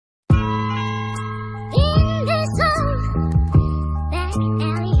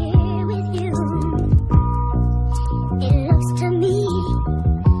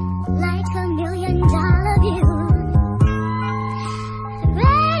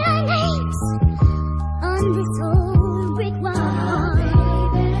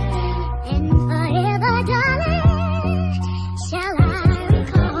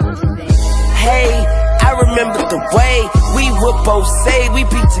would both say we'd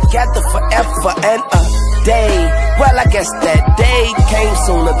be together forever and a day. Well, I guess that day came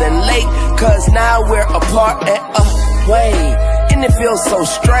sooner than late, cause now we're apart and away. And it feels so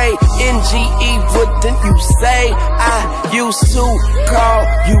straight. NGE, wouldn't you say? I used to call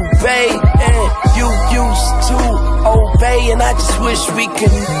you babe, and you used to obey. And I just wish we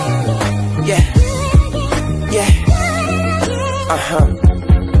could, yeah,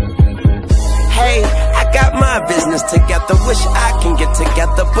 Hey, I got my business together. Wish I can get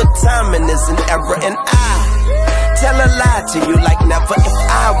together, but timing is an error, and I tell a lie to you like never. If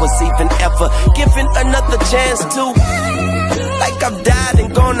I was even ever given another chance to, like I've died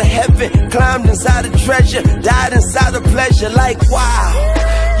and gone to heaven, climbed inside a treasure, died inside a pleasure. Like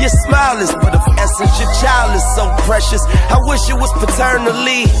wow, your smile is but of essence, your child is so precious. I wish it was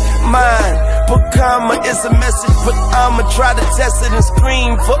paternally mine, but karma is a message. But I'ma try to test it and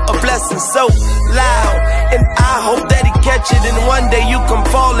scream for a blessing so loud, and I hope that he catch it, and one day you come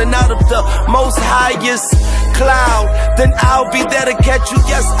falling out of the most highest cloud. Then I'll be there to catch you.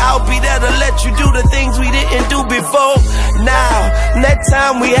 Yes, I'll be there to let you do the things we didn't do before. Now, that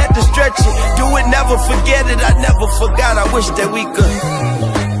time we had to stretch it, do it, never forget it. I never forgot, I wish that we could.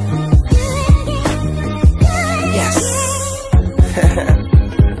 Yes.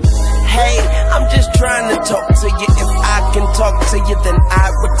 Hey, I'm just trying to talk to you. If I can talk to you, then I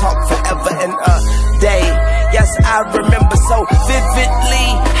would talk forever and a day. Yes, I remember so vividly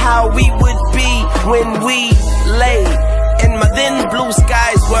how we would be when we lay, and my then blue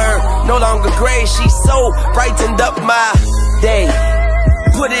skies were no longer gray. She so brightened up my day.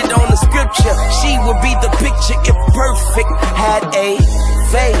 Put it on the scripture, she would be the picture if perfect had a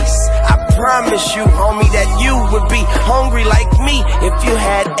face. I promise you, homie, that you would be hungry like me if you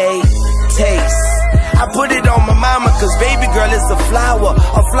had a taste. I put it on my mama, cause baby girl is a flower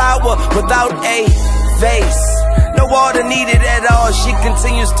without a vase. No water needed at all, she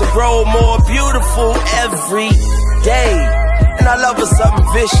continues to grow more beautiful every day. And I love her something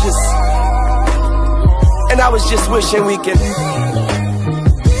vicious, and I was just wishing we could